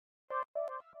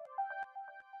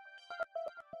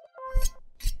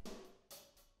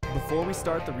Before we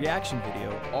start the reaction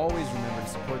video, always remember to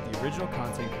support the original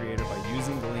content creator by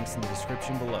using the links in the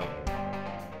description below.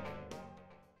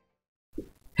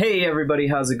 Hey everybody,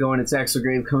 how's it going? It's Axel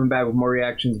coming back with more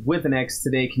reactions with an X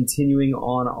today, continuing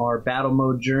on our battle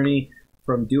mode journey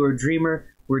from Do or Dreamer.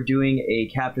 We're doing a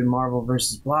Captain Marvel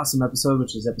vs. Blossom episode,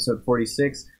 which is episode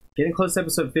 46. Getting close to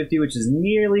episode 50, which is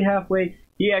nearly halfway.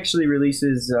 He actually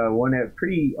releases one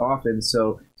pretty often,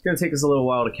 so it's going to take us a little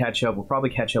while to catch up. We'll probably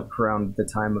catch up around the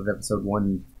time of episode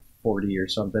 140 or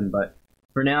something, but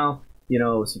for now, you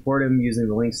know, support him using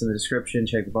the links in the description.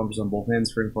 Check the bumpers on both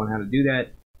ends for info on how to do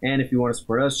that. And if you want to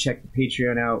support us, check the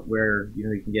Patreon out, where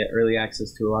you can get early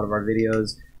access to a lot of our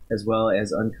videos, as well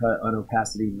as uncut,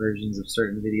 unopacity versions of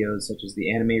certain videos, such as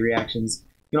the anime reactions.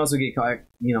 You can also get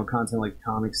content like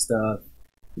comic stuff,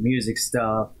 the music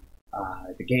stuff,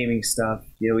 the gaming stuff.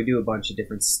 We do a bunch of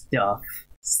different stuff.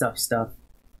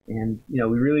 And we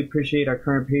really appreciate our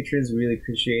current patrons. We really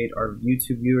appreciate our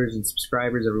YouTube viewers and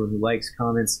subscribers, everyone who likes,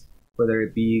 comments, whether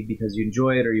it be because you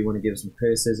enjoy it or you want to give some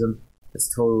criticism.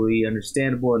 It's totally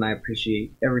understandable, and I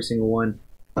appreciate every single one.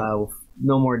 With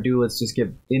no more ado, let's just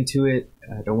get into it.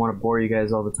 I don't want to bore you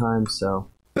guys all the time, so...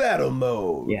 Battle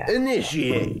mode! Yeah.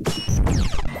 Initiate!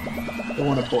 Don't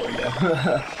want to bore you.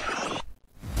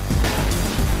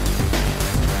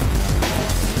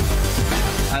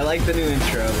 I like the new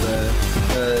intro.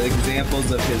 The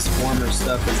examples of his former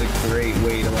stuff is a great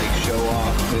way to show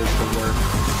off the work.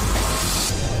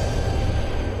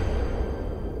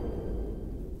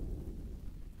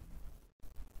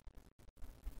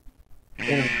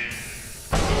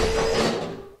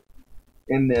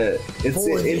 And it's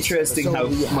interesting how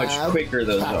much quicker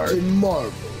those are. Captain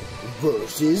Marvel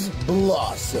versus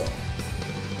Blossom.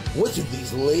 Which of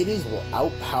these ladies will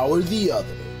outpower the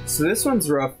other? So this one's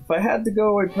rough. If I had to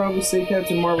go, I'd probably say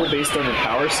Captain Marvel based on her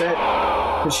power set,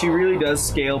 because she really does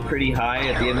scale pretty high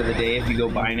at the end of the day if you go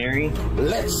binary.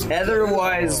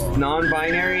 Otherwise,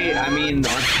 non-binary, I mean,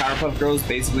 aren't Powerpuff Girls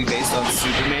basically based on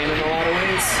Superman in a lot of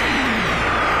ways?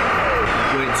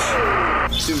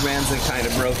 Which, Superman's a kind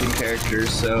of broken character,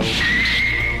 so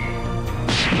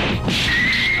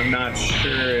I'm not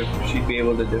sure if she'd be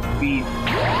able to defeat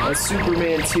a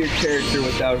Superman tier character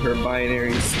without her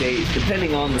binary state,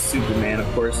 depending on the Superman,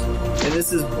 of course. And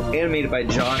this is animated by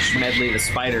Josh Medley, the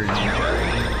Spider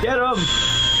Ninja. Get him!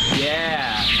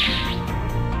 Yeah!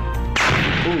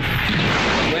 Oof.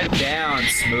 Went down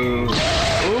smooth.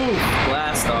 Oof!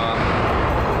 Blast off.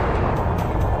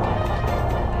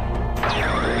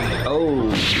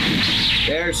 Oh!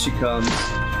 There she comes.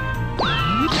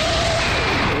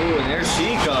 Ooh, and there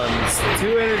she comes.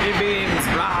 2 energy beams.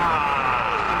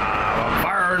 Rah!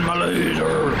 Burn my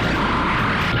laser.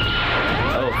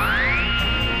 Oh.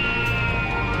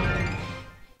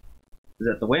 Is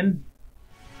that the win?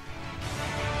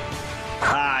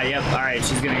 Ah, yep. Alright,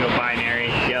 she's gonna go binary.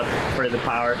 Yep, for the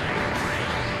power.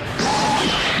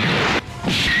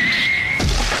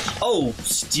 Oh,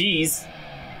 jeez.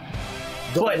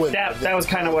 But that was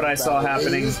kind of what I saw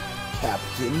happening.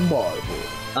 Captain Marvel.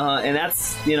 And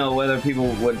that's, whether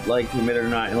people would like to admit it or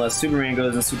not, unless Superman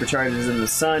goes and supercharges in the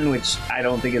sun, which I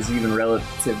don't think is even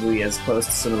relatively as close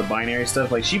to some of the binary stuff.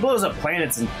 Like, she blows up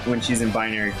planets when she's in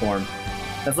binary form.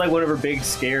 That's like one of her big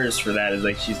scares for that, is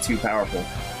like she's too powerful.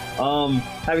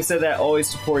 Having said that, always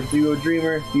support Do or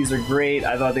Dreamer. These are great.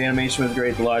 I thought the animation was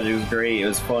great, the logic was great, it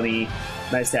was funny.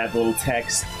 Nice to have the little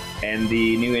text. And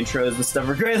the new intros and stuff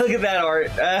are great. Look at that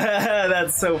art.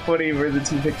 That's so funny for the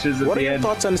 2 pictures at the end. What are your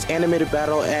thoughts on this animated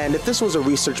battle? And if this was a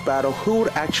research battle, who would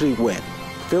actually win?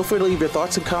 Feel free to leave your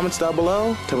thoughts and comments down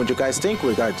below. Tell me what you guys think.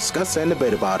 We're going to discuss and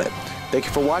debate about it. Thank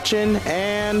you for watching,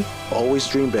 and always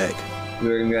dream big.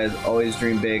 You guys always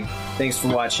dream big. Thanks for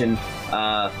watching.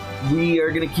 We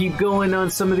are going to keep going on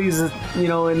some of these,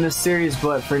 in this series,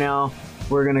 but for now,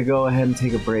 we're going to go ahead and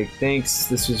take a break. Thanks.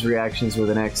 This was Reactions with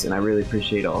an X, and I really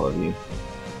appreciate all of you.